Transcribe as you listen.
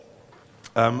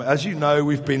As you know,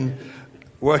 we've been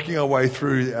working our way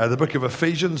through the book of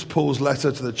Ephesians, Paul's letter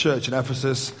to the church in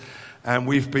Ephesus, and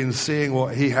we've been seeing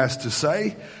what he has to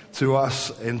say to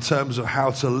us in terms of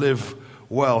how to live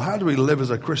well. How do we live as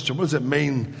a Christian? What does it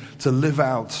mean to live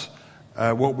out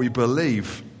what we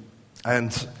believe?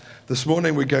 And this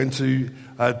morning we're going to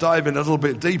dive in a little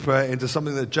bit deeper into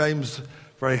something that James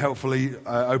very helpfully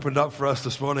opened up for us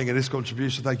this morning in his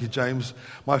contribution. Thank you, James.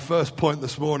 My first point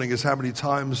this morning is how many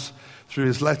times through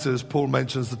his letters Paul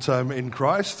mentions the term in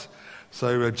Christ.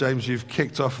 So, James, you've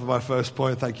kicked off with my first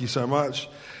point. Thank you so much.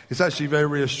 It's actually very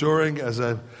reassuring as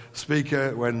a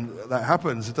speaker when that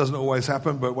happens. It doesn't always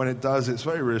happen, but when it does, it's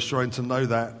very reassuring to know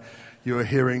that you are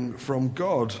hearing from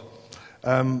God.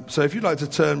 So if you'd like to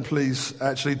turn, please,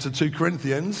 actually to 2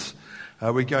 Corinthians,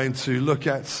 we're going to look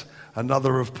at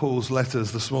another of Paul's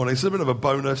letters this morning. It's a bit of a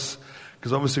bonus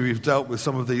because obviously we've dealt with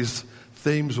some of these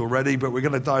themes already, but we're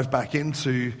going to dive back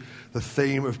into the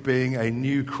theme of being a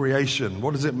new creation.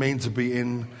 What does it mean to be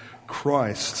in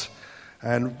Christ?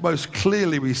 And most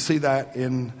clearly we see that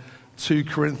in 2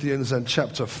 Corinthians and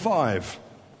chapter 5.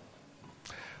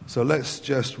 So let's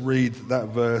just read that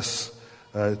verse,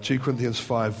 2 Corinthians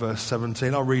 5 verse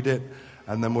 17. I'll read it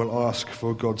and then we'll ask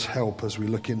for God's help as we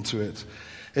look into it.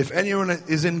 If anyone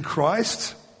is in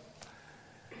Christ,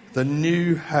 the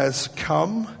new has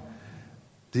come,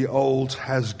 the old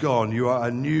has gone. You are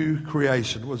a new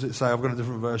creation. What does it say? I've got a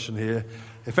different version here.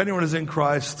 If anyone is in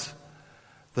Christ,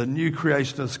 the new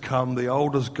creation has come, the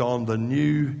old has gone, the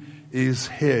new is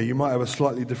here. You might have a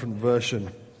slightly different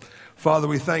version. Father,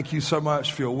 we thank you so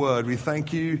much for your word. We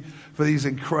thank you for these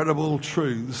incredible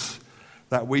truths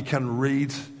that we can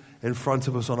read in front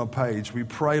of us on a page. We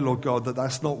pray, Lord God, that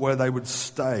that's not where they would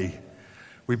stay.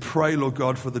 We pray, Lord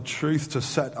God, for the truth to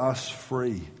set us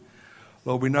free.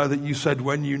 Lord, we know that you said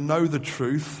when you know the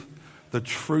truth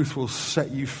will set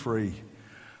you free.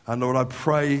 And Lord, I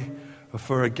pray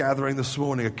for a gathering this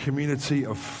morning, a community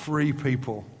of free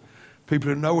people. People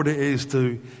who know what it is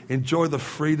to enjoy the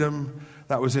freedom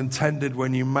that was intended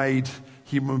when you made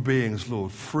human beings,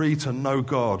 Lord. Free to know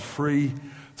God, free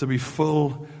to be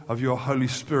full of your Holy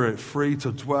Spirit, free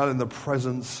to dwell in the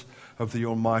presence of the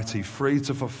Almighty, free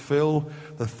to fulfill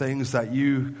the things that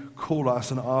you call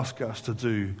us and ask us to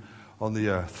do on the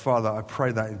earth. Father, I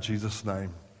pray that in Jesus'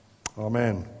 name.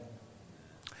 Amen.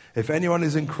 If anyone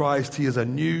is in Christ, he is a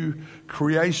new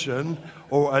creation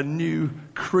or a new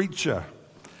creature.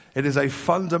 It is a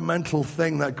fundamental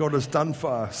thing that God has done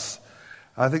for us.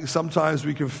 I think sometimes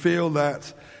we can feel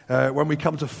that when we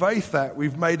come to faith that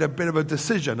we've made a bit of a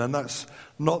decision, and that's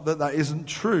not that isn't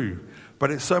true,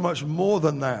 but it's so much more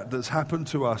than that that's happened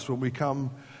to us when we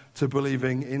come to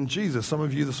believing in Jesus. Some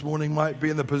of you this morning might be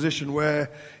in the position where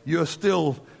you're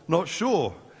still not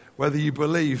sure whether you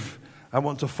believe and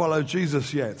want to follow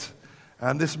Jesus yet.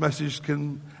 And this message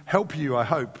can help you, I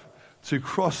hope, to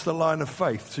cross the line of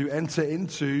faith, to enter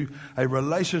into a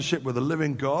relationship with a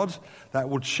living God that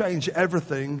will change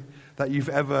everything that you've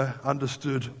ever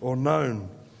understood or known.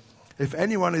 If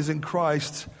anyone is in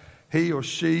Christ, he or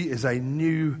she is a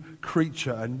new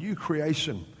creature, a new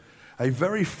creation. A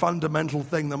very fundamental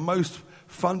thing, the most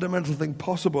fundamental thing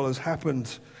possible has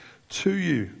happened to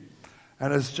you.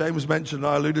 And as James mentioned,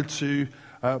 I alluded to,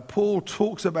 Paul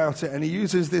talks about it and he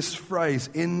uses this phrase,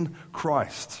 in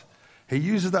Christ. He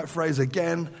uses that phrase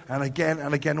again and again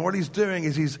and again. What he's doing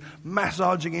is he's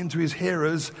massaging into his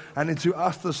hearers and into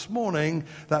us this morning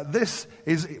that this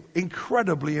is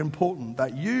incredibly important.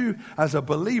 That you, as a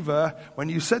believer, when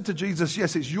you said to Jesus,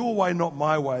 yes, it's your way, not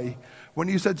my way. When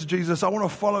you said to Jesus, I want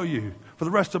to follow you for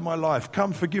the rest of my life.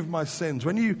 Come forgive my sins.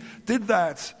 When you did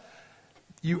that,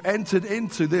 you entered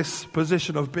into this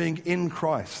position of being in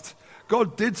Christ.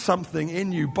 God did something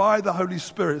in you by the Holy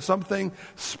Spirit. Something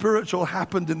spiritual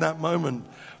happened in that moment.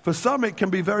 For some, it can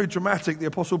be very dramatic. The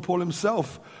Apostle Paul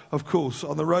himself, of course,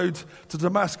 on the road to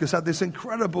Damascus, had this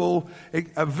incredible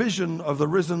a vision of the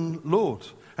risen Lord.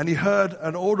 And he heard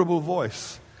an audible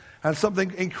voice. And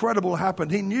something incredible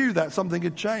happened. He knew that something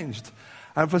had changed.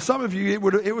 And for some of you,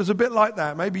 it was a bit like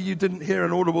that. Maybe you didn't hear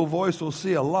an audible voice or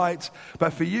see a light.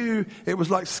 But for you, it was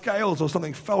like scales or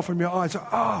something fell from your eyes.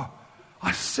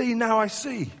 I see, now I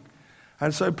see.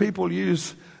 And so people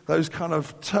use those kind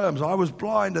of terms. I was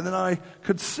blind and then I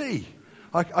could see.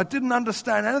 I didn't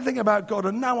understand anything about God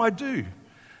and now I do.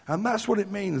 And that's what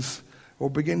it means, or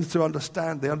begins to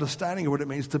understand, the understanding of what it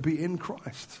means to be in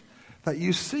Christ. That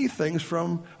you see things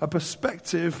from a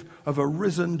perspective of a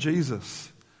risen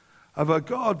Jesus. Of a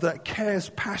God that cares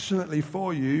passionately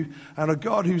for you and a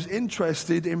God who's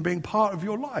interested in being part of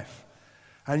your life.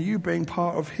 And you being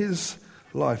part of his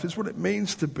life. It's what it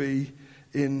means to be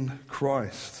in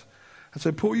Christ. And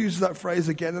so Paul uses that phrase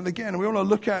again and again. And we want to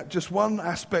look at just one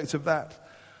aspect of that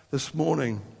this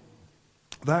morning,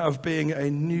 that of being a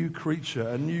new creature,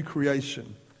 a new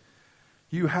creation.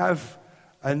 You have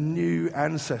a new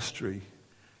ancestry.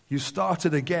 You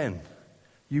started again.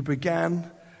 You began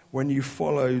when you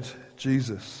followed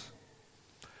Jesus.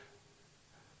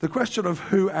 The question of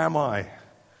who am I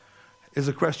is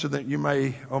a question that you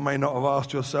may or may not have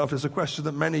asked yourself. It's a question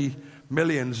that many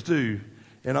millions do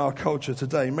in our culture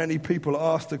today. Many people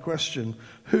ask the question,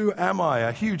 who am I?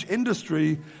 A huge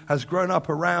industry has grown up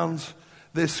around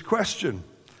this question.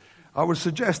 I would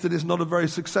suggest it is not a very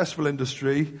successful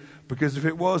industry, because if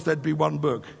it was, there'd be one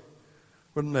book,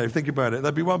 wouldn't there? Think about it.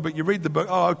 There'd be one book. You read the book,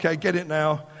 oh, okay, get it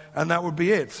now, and that would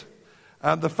be it.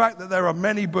 And the fact that there are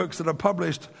many books that are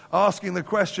published asking the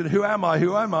question, who am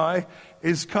I,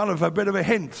 is kind of a bit of a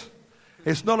hint.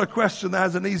 It's not a question that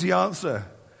has an easy answer.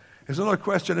 It's not a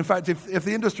question. In fact, if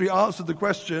the industry answered the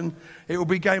question, it would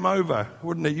be game over,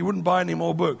 wouldn't it? You wouldn't buy any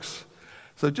more books.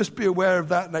 So just be aware of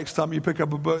that next time you pick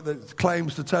up a book that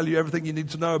claims to tell you everything you need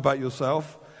to know about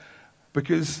yourself,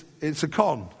 because it's a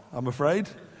con, I'm afraid.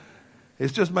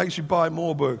 It just makes you buy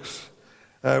more books.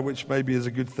 Which maybe is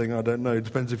a good thing, I don't know. It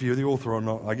depends if you're the author or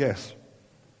not, I guess.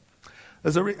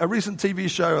 There's a recent TV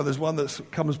show, and there's one that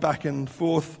comes back and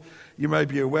forth you may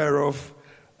be aware of,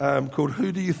 called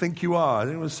Who Do You Think You Are? Has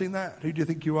anyone seen that? Who Do You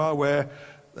Think You Are? Where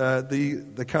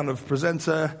the kind of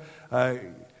presenter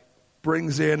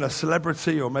brings in a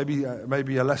celebrity or maybe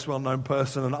a less well-known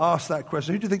person and asks that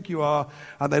question, who do you think you are?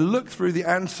 And they look through the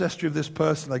ancestry of this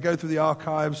person. They go through the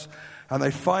archives, and they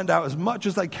find out as much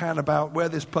as they can about where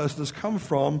this person has come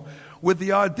from, with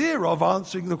the idea of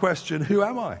answering the question, who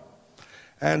am I?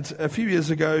 And a few years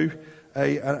ago,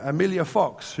 Amelia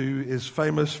Fox, who is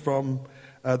famous from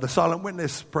the Silent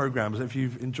Witness programs. If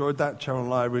you've enjoyed that, Cheryl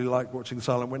and I really like watching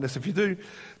Silent Witness. If you do,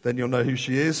 then you'll know who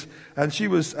she is. And she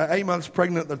was 8 months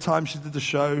pregnant at the time she did the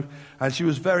show, and she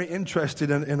was very interested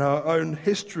in her own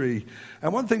history.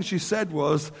 And one thing she said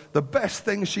was the best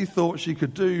thing she thought she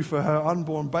could do for her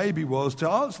unborn baby was to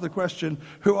answer the question,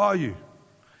 who are you?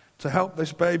 To help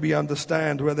this baby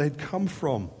understand where they'd come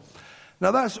from.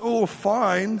 Now that's all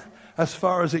fine as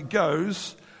far as it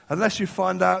goes, unless you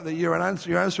find out that your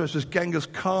ancestor is Genghis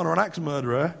Khan or an axe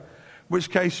murderer, in which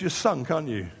case you're sunk, aren't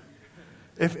you?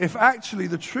 If actually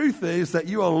the truth is that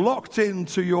you are locked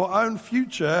into your own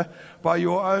future by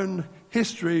your own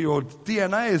history or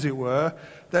DNA, as it were,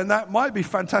 then that might be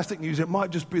fantastic news. It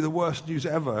might just be the worst news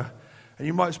ever, and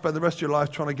you might spend the rest of your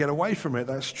life trying to get away from it.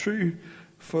 That's true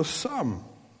for some.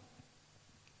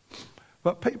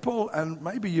 But people, and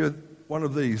maybe you're one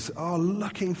of these, are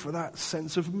looking for that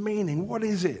sense of meaning. What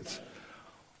is it?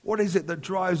 What is it that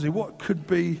drives me? What could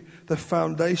be the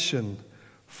foundation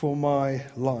for my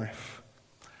life?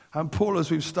 And Paul,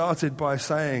 as we've started by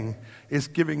saying, is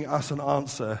giving us an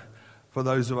answer for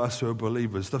those of us who are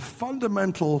believers. The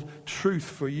fundamental truth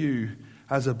for you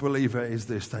as a believer is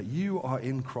this, that you are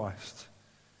in Christ,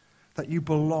 that you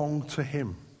belong to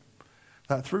Him,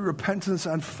 that through repentance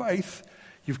and faith,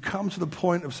 you've come to the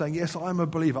point of saying, yes, I'm a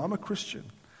believer, I'm a Christian.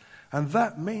 And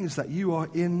that means that you are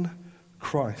in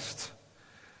Christ.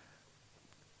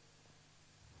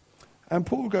 And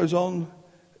Paul goes on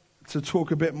to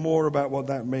talk a bit more about what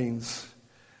that means.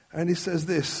 And he says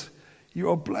this, you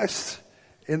are blessed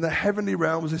in the heavenly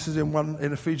realms. This is in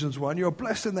Ephesians 1. You are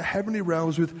blessed in the heavenly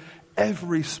realms with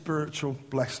every spiritual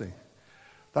blessing.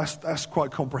 That's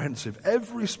quite comprehensive.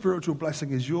 Every spiritual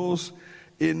blessing is yours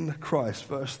in Christ.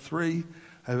 Verse 3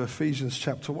 of Ephesians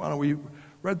chapter 1. And we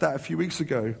read that a few weeks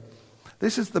ago.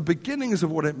 This is the beginnings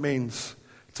of what it means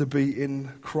to be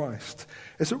in Christ.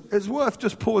 It's worth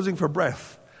just pausing for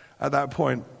breath at that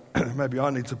point. Maybe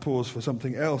I need to pause for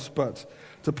something else, but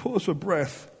to pause for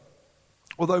breath,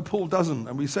 although Paul doesn't.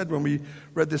 And we said when we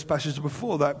read this passage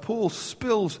before that Paul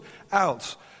spills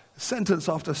out sentence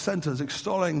after sentence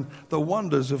extolling the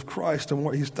wonders of Christ and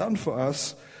what He's done for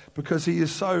us, because he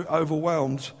is so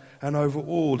overwhelmed and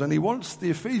overawed. And he wants the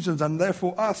Ephesians and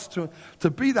therefore us to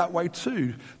be that way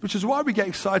too, which is why we get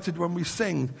excited when we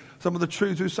sing some of the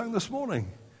truths we sang this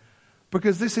morning,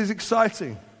 because this is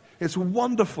exciting. It's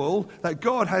wonderful that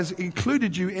God has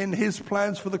included you in His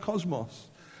plans for the cosmos,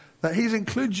 that He's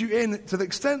included you in to the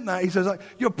extent that He says, like,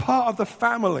 you're part of the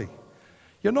family.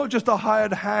 You're not just a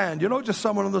hired hand. You're not just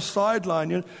someone on the sideline.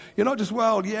 You're not just,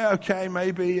 well, yeah, okay,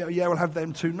 maybe, yeah, we'll have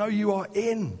them too. No, you are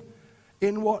in.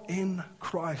 In what? In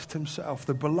Christ Himself,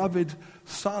 the beloved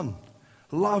Son,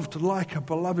 loved like a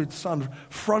beloved son,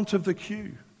 front of the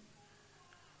queue.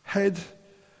 Head,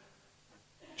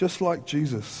 just like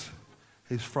Jesus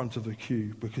is front of the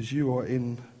queue, because you are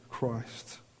in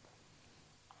Christ.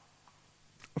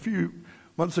 A few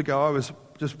Months ago, I was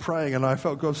just praying, and I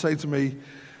felt God say to me,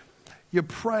 "You're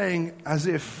praying as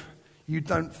if you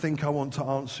don't think I want to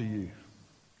answer you."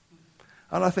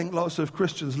 And I think lots of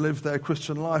Christians live their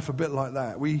Christian life a bit like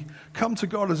that. We come to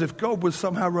God as if God was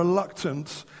somehow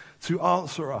reluctant to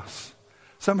answer us,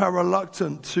 somehow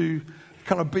reluctant to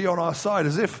kind of be on our side,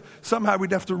 as if somehow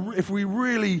we'd have to, if we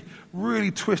really, really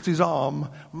twist his arm,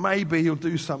 maybe he'll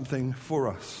do something for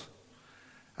us.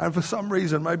 And for some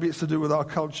reason, maybe it's to do with our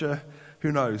culture,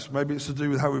 who knows? Maybe it's to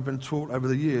do with how we've been taught over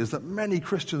the years, that many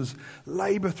Christians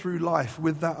labor through life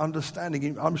with that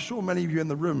understanding. I'm sure many of you in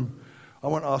the room, I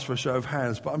won't ask for a show of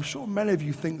hands, but I'm sure many of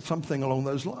you think something along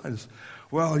those lines.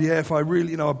 Well, yeah, if I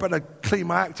really, I better clean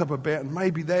my act up a bit, and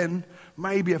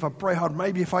maybe if I pray hard,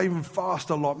 maybe if I even fast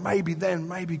a lot, maybe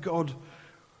God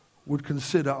would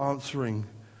consider answering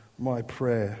my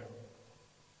prayer.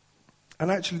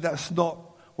 And actually, that's not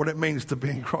what it means to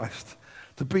be in Christ.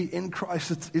 To be in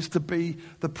Christ is to be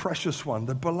the precious one,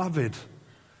 the beloved,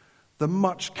 the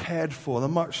much cared for, the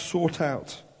much sought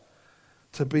out.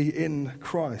 To be in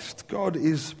Christ. God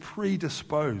is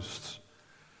predisposed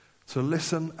to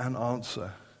listen and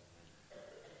answer.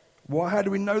 Why? How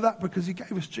do we know that? Because he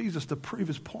gave us Jesus to prove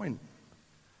his point.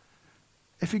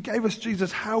 If he gave us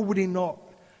Jesus, how would he not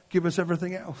give us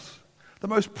everything else? The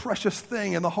most precious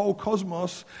thing in the whole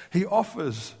cosmos he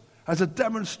offers as a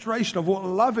demonstration of what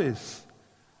love is.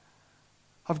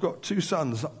 I've got 2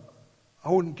 sons. I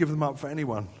wouldn't give them up for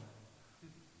anyone.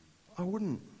 I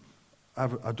wouldn't. I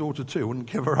have a daughter too. I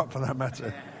wouldn't give her up for that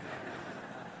matter.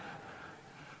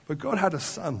 But God had a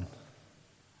son,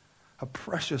 a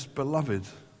precious beloved.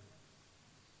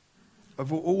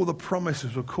 Of all the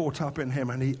promises were caught up in him,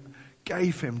 and he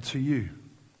gave him to you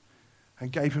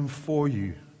and gave him for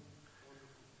you.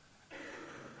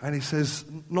 And he says,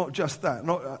 not just that.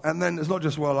 And then it's not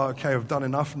just, well, okay, I've done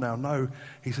enough now. No,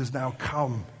 he says, now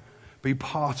come, be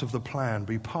part of the plan,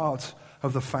 be part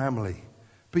of the family,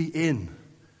 be in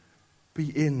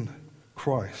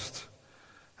Christ.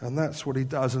 And that's what he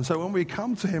does. And so when we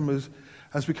come to him,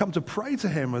 as we come to pray to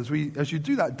him, as you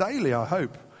do that daily, I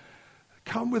hope,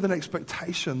 come with an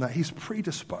expectation that he's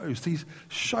predisposed. He's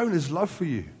shown his love for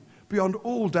you beyond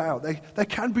all doubt. There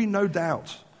can be no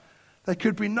doubt.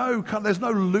 There's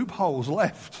no loopholes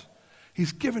left.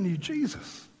 He's given you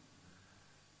Jesus.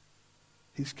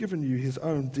 He's given you his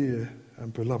own dear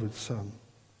and beloved son.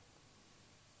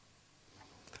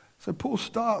 So Paul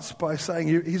starts by saying,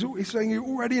 he's saying you're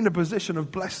already in a position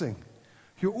of blessing.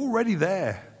 You're already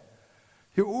there.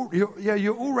 He's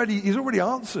already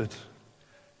answered.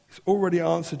 He's already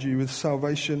answered you with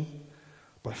salvation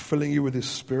by filling you with his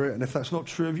Spirit. And if that's not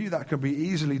true of you, that can be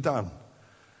easily done.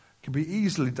 It can be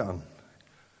easily done.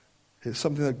 It's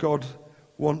something that God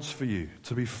wants for you,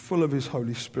 to be full of his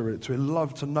Holy Spirit, to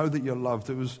know that you're loved.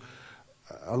 It was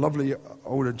a lovely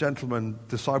older gentleman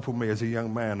discipled me as a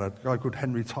young man, a guy called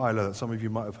Henry Tyler that some of you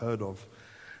might have heard of.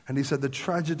 And he said the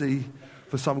tragedy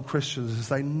for some Christians is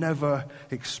they never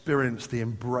experience the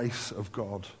embrace of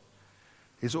God.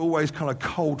 It's always kind of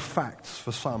cold facts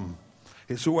for some.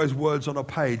 It's always words on a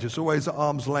page. It's always at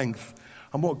arm's length.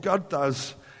 And what God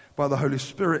does by the Holy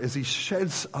Spirit is he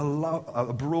sheds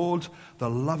abroad the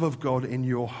love of God in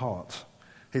your heart.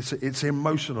 It's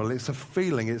emotional. It's a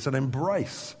feeling. It's an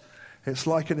embrace. It's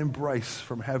like an embrace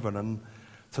from heaven, and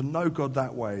to know God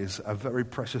that way is a very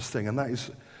precious thing, and that is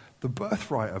the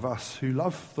birthright of us who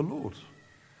love the Lord.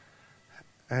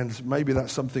 And maybe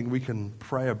that's something we can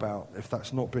pray about if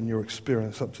that's not been your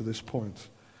experience up to this point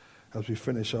as we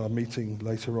finish our meeting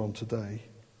later on today.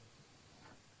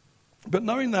 But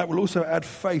knowing that will also add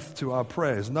faith to our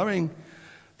prayers, knowing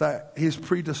that he's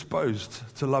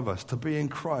predisposed to love us, to be in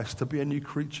Christ, to be a new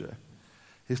creature,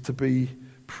 is to be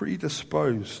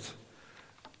predisposed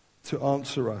to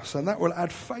answer us. And that will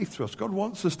add faith to us. God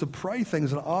wants us to pray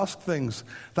things and ask things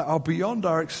that are beyond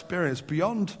our experience,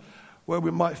 beyond where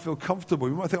we might feel comfortable.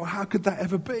 We might think, well, how could that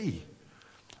ever be?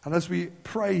 And as we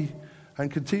pray and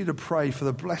continue to pray for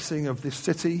the blessing of this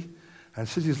city and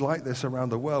cities like this around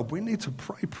the world, we need to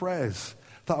pray prayers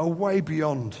that are way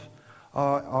beyond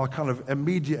our kind of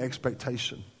immediate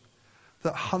expectation,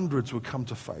 that hundreds would come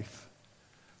to faith,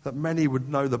 that many would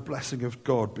know the blessing of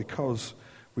God because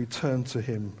we turn to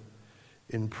him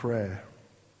in prayer.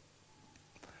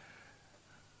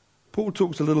 Paul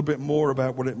talks a little bit more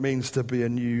about what it means to be a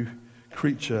new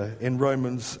creature in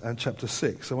Romans and chapter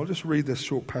 6. So I'll just read this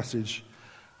short passage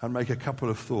and make a couple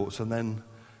of thoughts, and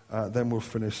then we'll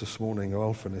finish this morning, or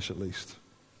I'll finish at least.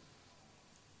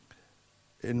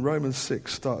 In Romans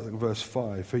 6, starting at verse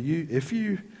 5, "For you, if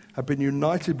you have been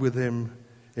united with him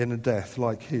in a death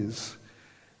like his,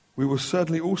 we will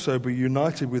certainly also be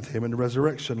united with him in a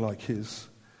resurrection like his.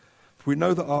 For we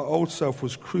know that our old self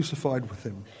was crucified with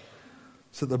him,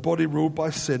 so that the body ruled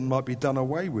by sin might be done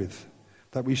away with,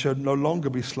 that we should no longer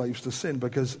be slaves to sin,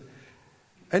 because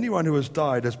anyone who has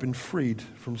died has been freed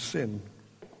from sin.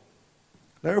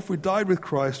 Now if we died with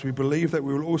Christ, we believe that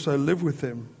we will also live with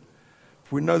him.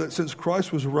 For we know that since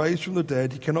Christ was raised from the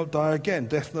dead, he cannot die again.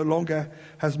 Death no longer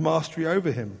has mastery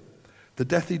over him. The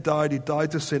death he died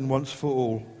to sin once for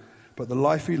all. But the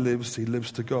life he lives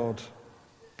to God.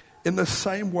 In the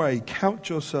same way, count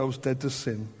yourselves dead to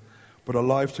sin, but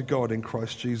alive to God in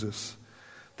Christ Jesus.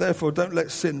 Therefore, don't let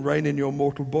sin reign in your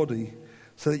mortal body,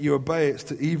 so that you obey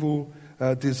its evil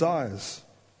desires.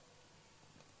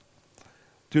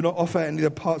 Do not offer any of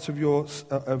the parts of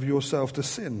yourself to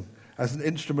sin as an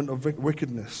instrument of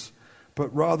wickedness,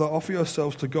 but rather offer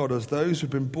yourselves to God as those who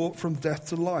have been brought from death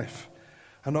to life,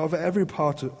 and offer every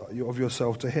part of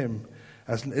yourself to him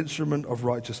as an instrument of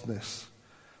righteousness.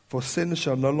 For sin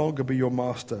shall no longer be your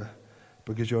master,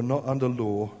 because you're not under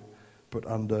law, but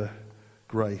under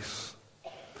grace.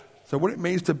 So what it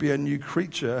means to be a new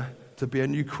creature, to be a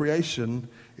new creation,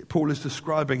 Paul is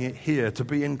describing it here, to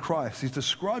be in Christ. He's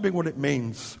describing what it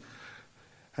means.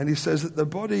 And he says that the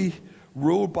body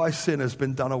ruled by sin has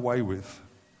been done away with.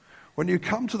 When you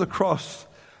come to the cross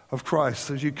of Christ,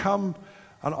 as you come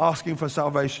and asking for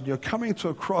salvation, you're coming to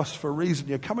a cross for a reason.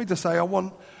 You're coming to say, I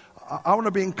want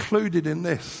to be included in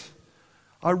this.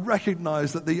 I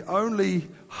recognize that the only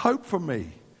hope for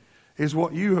me is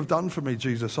what you have done for me,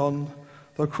 Jesus, on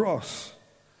the cross.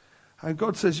 And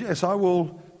God says, yes, I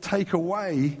will take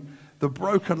away the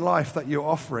broken life that you're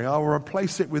offering. I will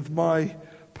replace it with my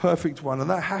perfect one. And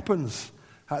that happens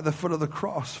at the foot of the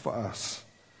cross for us.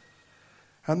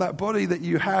 And that body that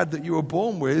you had, that you were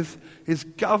born with, is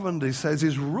governed, he says,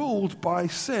 is ruled by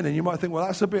sin. And you might think, well,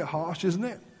 that's a bit harsh, isn't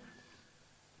it?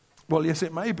 Well, yes,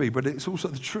 it may be, but it's also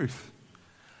the truth.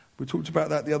 We talked about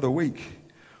that the other week.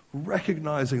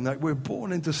 Recognizing that we're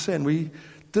born into sin. We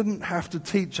didn't have to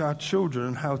teach our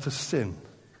children how to sin.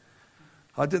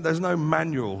 There's no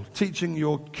manual teaching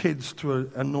your kids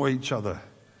to annoy each other.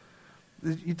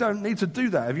 You don't need to do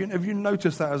that. Have you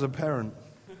noticed that as a parent?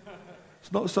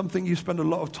 It's not something you spend a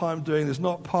lot of time doing. It's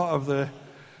not part of the,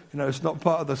 it's not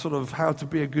part of the sort of how to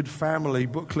be a good family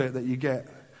booklet that you get.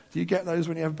 Do you get those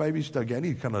when you have babies? You don't get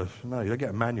any kind of, no, you don't get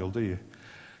a manual, do you?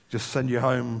 Just send you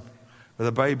home with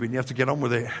a baby and you have to get on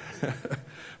with it.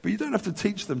 But you don't have to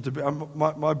teach them to be.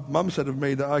 My mum said of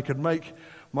me that I could make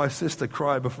my sister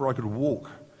cry before I could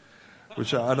walk,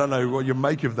 which I don't know what you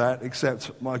make of that,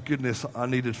 except, my goodness, I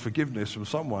needed forgiveness from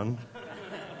someone,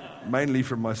 mainly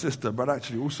from my sister, but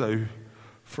actually also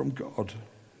from God.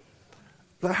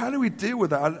 But how do we deal with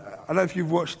that? I don't know if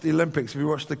you've watched the Olympics, if you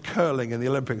watched the curling in the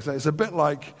Olympics. It's a bit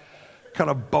like kind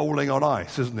of bowling on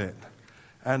ice, isn't it?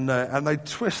 And they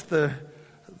twist the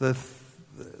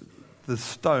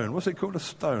stone. What's it called? A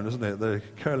stone, isn't it? The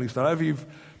curling stone. Have you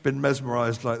been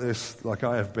mesmerized like this, like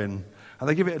I have been? And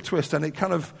they give it a twist, and it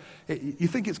kind of, you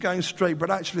think it's going straight, but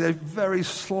actually they've very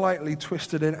slightly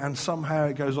twisted it, and somehow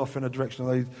it goes off in a direction.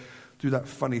 They do that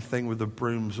funny thing with the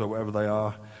brooms or whatever they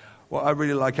are. What I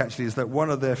really like actually is that one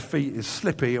of their feet is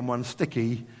slippy and one's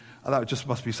sticky, and that just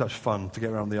must be such fun to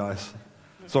get around the ice.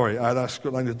 Sorry, that's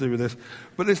got nothing to do with this.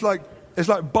 But it's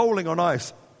like bowling on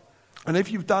ice. And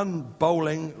if you've done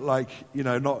bowling, like,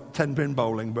 not 10-pin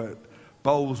bowling, but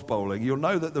bowls bowling, you'll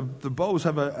know that the bowls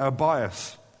have a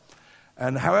bias.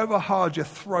 And however hard you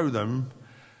throw them,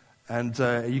 and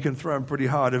you can throw them pretty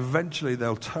hard, eventually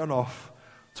they'll turn off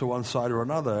to one side or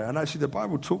another. And actually the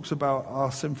Bible talks about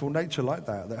our sinful nature like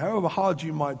that however hard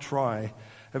you might try,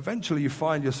 eventually you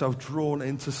find yourself drawn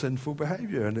into sinful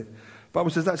behavior. And the Bible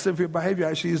says that sinful behavior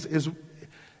actually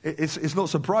is not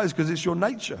surprised, because it's your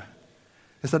nature.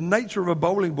 It's the nature of a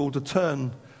bowling ball to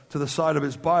turn to the side of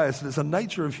its bias, and it's the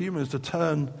nature of humans to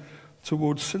turn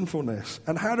towards sinfulness.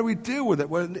 And how do we deal with it?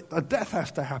 Well, a death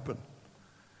has to happen.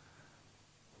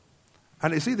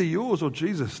 And it's either yours or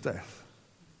Jesus' death.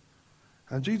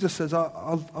 And Jesus says,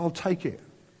 I'll take it.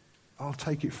 I'll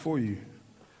take it for you.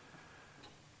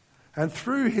 And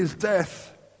through his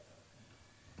death,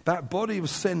 that body of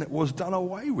sin was done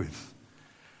away with.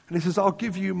 And he says, I'll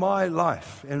give you my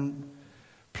life in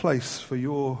place for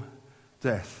your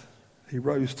death. He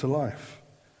rose to life.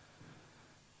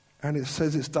 And it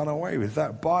says it's done away with.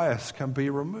 That bias can be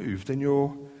removed in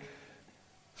your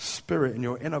spirit, in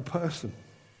your inner person.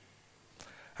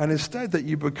 And instead that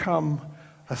you become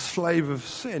a slave of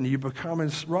sin, you become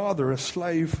rather a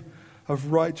slave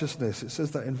of righteousness. It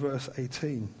says that in verse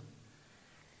 18.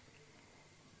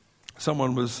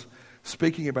 Someone was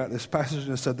speaking about this passage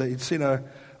and said that he'd seen a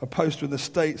poster in the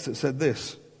States that said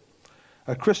this: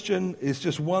 a Christian is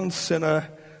just one sinner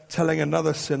telling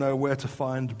another sinner where to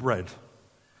find bread.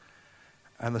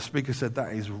 And the speaker said,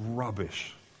 that is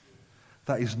rubbish.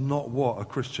 That is not what a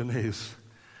Christian is.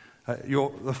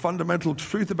 The fundamental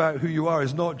truth about who you are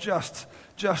is not just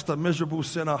a miserable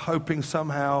sinner hoping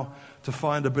somehow to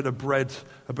find a bit of bread,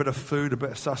 a bit of food, a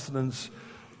bit of sustenance.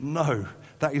 No,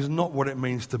 that is not what it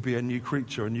means to be a new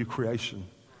creature, a new creation.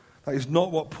 That is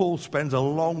not what Paul spends a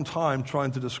long time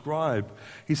trying to describe.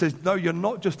 He says, no, you're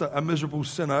not just a miserable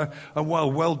sinner, and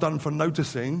well done for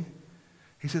noticing.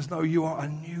 He says, no, you are a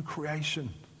new creation.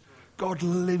 God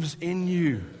lives in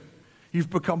you. You've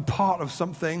become part of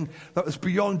something that is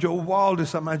beyond your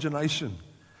wildest imagination.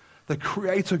 The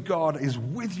Creator God is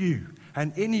with you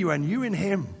and in you and you in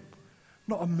Him.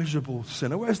 Not a miserable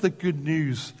sinner. Where's the good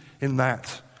news in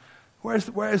that? Why is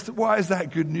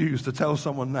that good news to tell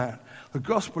someone that? The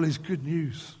gospel is good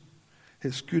news.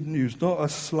 It's good news, not a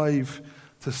slave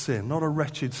to sin, not a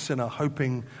wretched sinner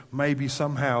hoping maybe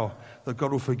somehow that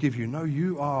God will forgive you. No,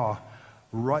 you are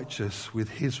righteous with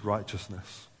His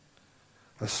righteousness.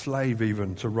 A slave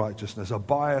even to righteousness, a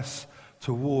bias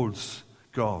towards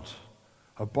God,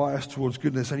 a bias towards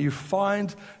goodness. And you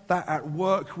find that at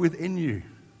work within you.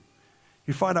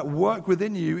 You find that work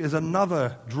within you is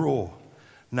another draw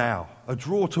now, a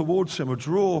draw towards Him, a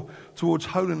draw towards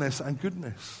holiness and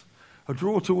goodness, a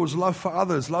draw towards love for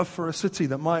others, love for a city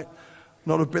that might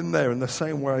not have been there in the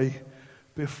same way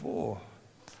before.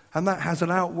 And that has an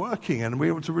outworking, and we're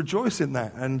able to rejoice in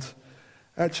that. And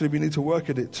actually, we need to work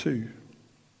at it too.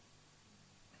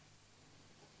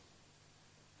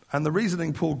 And the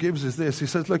reasoning Paul gives is this. He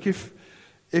says, look,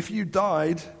 if you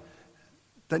died,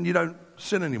 then you don't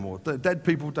sin anymore. The dead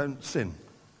people don't sin.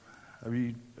 Have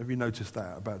you noticed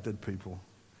that about dead people?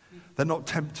 They're not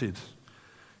tempted.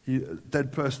 A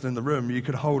dead person in the room, you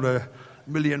could hold £1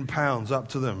 million up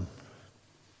to them.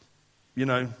 You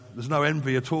know, there's no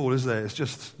envy at all, is there? It's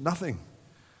just nothing.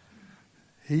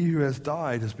 He who has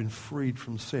died has been freed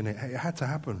from sin. It had to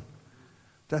happen.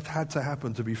 Death had to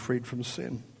happen to be freed from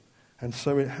sin. And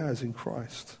so it has in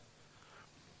Christ.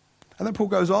 And then Paul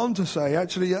goes on to say,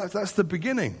 actually, that's the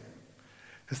beginning.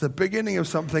 It's the beginning of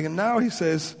something. And now he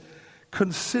says,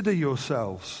 consider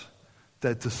yourselves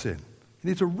dead to sin. You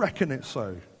need to reckon it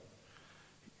so.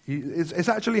 It's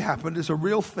actually happened. It's a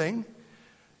real thing.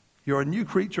 You're a new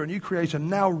creature, a new creation.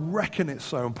 Now reckon it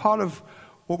so. And part of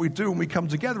what we do when we come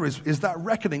together is that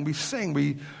reckoning. We sing,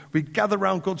 we gather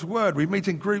around God's word, we meet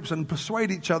in groups and persuade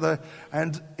each other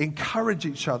and encourage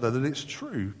each other that it's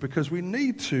true, because we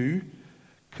need to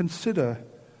consider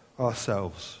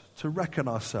ourselves, to reckon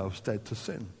ourselves dead to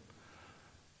sin.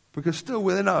 Because still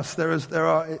within us, there's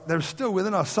still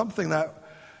within us something that,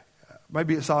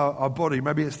 maybe it's our body,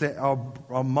 maybe it's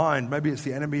our mind, maybe it's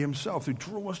the enemy himself who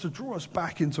draw us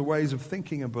back into ways of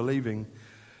thinking and believing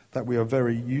that we are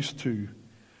very used to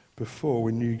before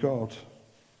we knew God.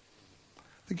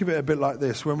 Think of it a bit like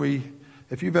this.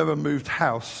 If you've ever moved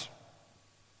house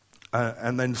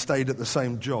and then stayed at the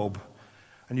same job,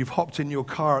 and you've hopped in your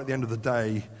car at the end of the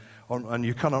day and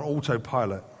you're kind of on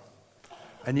autopilot,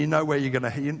 and you know where you're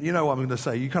going to, you know what I'm going to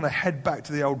say, you kind of head back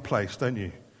to the old place, don't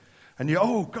you? And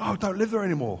oh God, I don't live there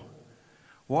anymore.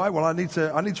 Why? Well, I need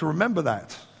to remember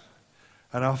that.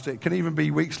 And after, it can even be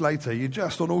weeks later, you're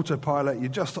just on autopilot, you're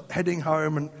just heading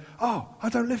home, and I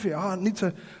don't live here. I need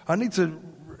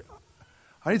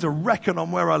to reckon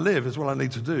on where I live is what I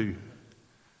need to do.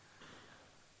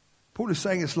 Paul is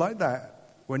saying it's like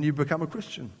that when you become a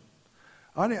Christian.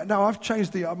 Now I've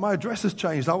changed my address has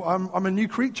changed. I'm a new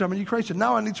creature. I'm a new creation.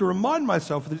 Now I need to remind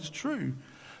myself that it's true,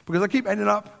 because I keep ending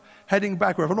up heading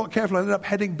back, or if I'm not careful, I end up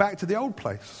heading back to the old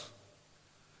place.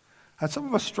 And some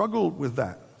of us struggle with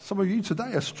that. Some of you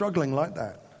today are struggling like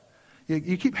that.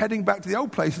 You keep heading back to the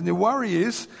old place, and your worry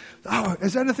is,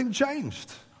 has anything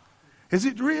changed? Is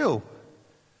it real?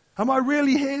 Am I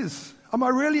really His? Am I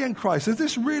really in Christ? Is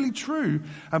this really true?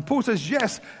 And Paul says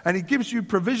yes, and he gives you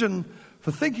provision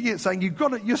for thinking it, saying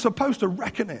you're supposed to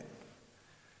reckon it.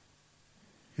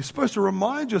 You're supposed to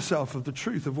remind yourself of the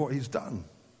truth of what He's done.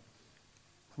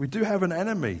 We do have an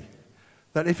enemy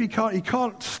that if he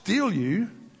can't steal you,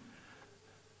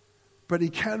 but he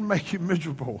can make you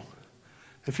miserable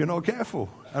if you're not careful.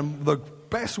 And the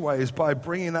best way is by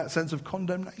bringing that sense of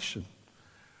condemnation,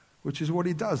 which is what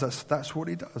he does. That's what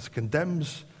he does.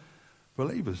 Condemns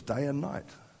believers day and night.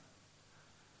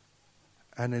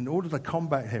 And in order to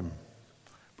combat him,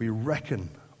 we reckon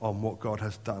on what God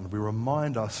has done. We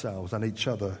remind ourselves and each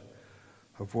other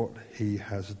of what He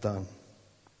has done.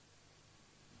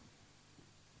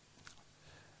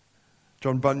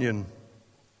 John Bunyan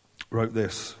wrote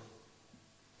this.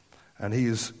 And he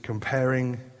is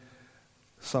comparing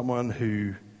someone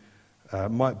who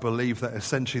might believe that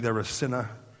essentially they're a sinner.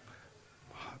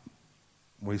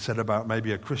 We said about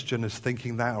maybe a Christian is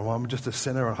thinking that, or I'm just a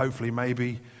sinner and hopefully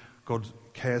maybe God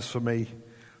cares for me,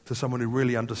 to someone who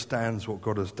really understands what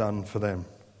God has done for them.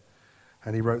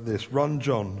 And he wrote this: "Run,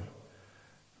 John,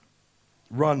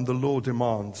 run, the Lord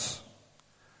demands,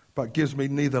 but gives me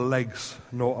neither legs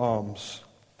nor arms.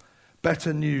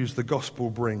 Better news the gospel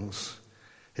brings.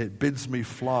 It bids me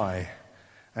fly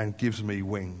and gives me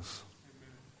wings."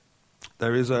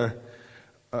 There is a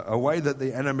way that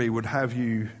the enemy would have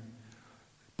you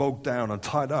bogged down and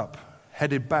tied up,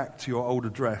 headed back to your old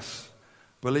address,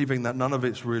 believing that none of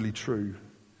it's really true.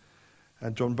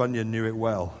 And John Bunyan knew it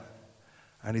well.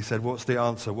 And he said, what's the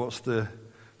answer? What's the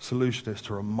solution? It's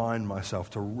to remind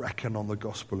myself to reckon on the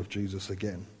gospel of Jesus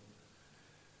again.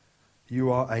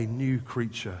 You are a new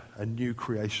creature, a new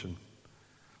creation,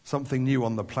 something new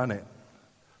on the planet,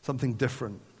 something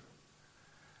different.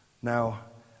 Now,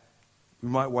 we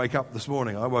might wake up this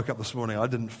morning. I woke up this morning, I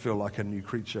didn't feel like a new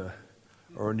creature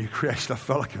or a new creation. I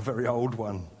felt like a very old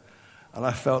one. And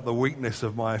I felt the weakness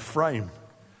of my frame.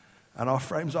 And our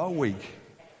frames are weak.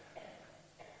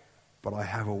 But I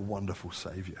have a wonderful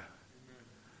Savior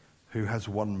who has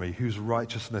won me, whose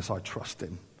righteousness I trust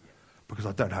in, because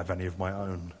I don't have any of my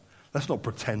own. Let's not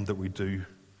pretend that we do.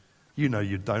 You know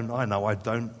you don't. I know I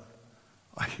don't.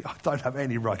 I don't have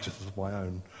any righteousness of my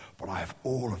own, but I have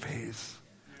all of his.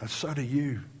 And so do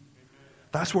you.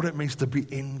 That's what it means to be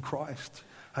in Christ.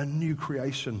 A new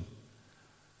creation.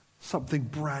 Something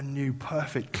brand new,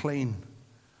 perfect, clean.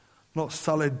 Not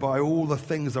sullied by all the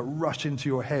things that rush into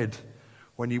your head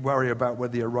when you worry about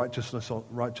whether you're righteous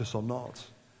or not.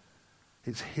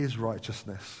 It's his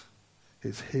righteousness.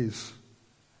 It's his.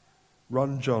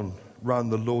 Run, John, run,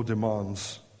 the Lord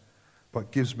demands,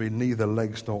 but gives me neither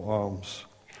legs nor arms.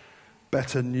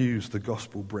 Better news the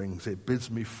gospel brings. It bids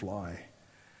me fly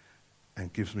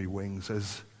and gives me wings.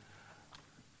 As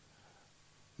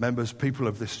members, people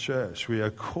of this church, we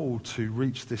are called to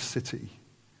reach this city,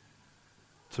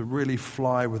 to really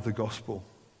fly with the gospel,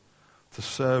 to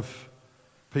serve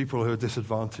people who are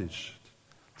disadvantaged,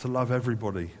 to love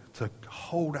everybody, to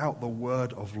hold out the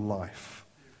word of life.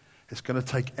 It's going to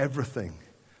take everything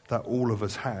that all of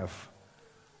us have,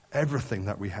 everything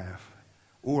that we have,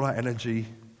 all our energy,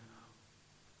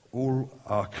 all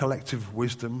our collective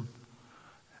wisdom,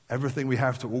 everything we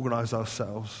have to organize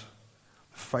ourselves,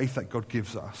 the faith that God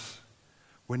gives us.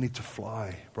 We need to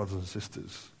fly, brothers and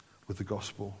sisters, with the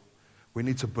gospel. We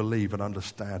need to believe and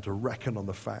understand, to reckon on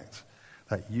the fact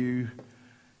that you,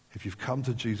 if you've come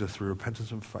to Jesus through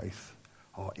repentance and faith,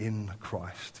 are in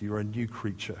Christ. You're a new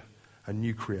creature, a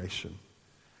new creation.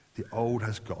 The old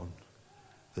has gone,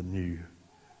 the new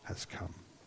has come.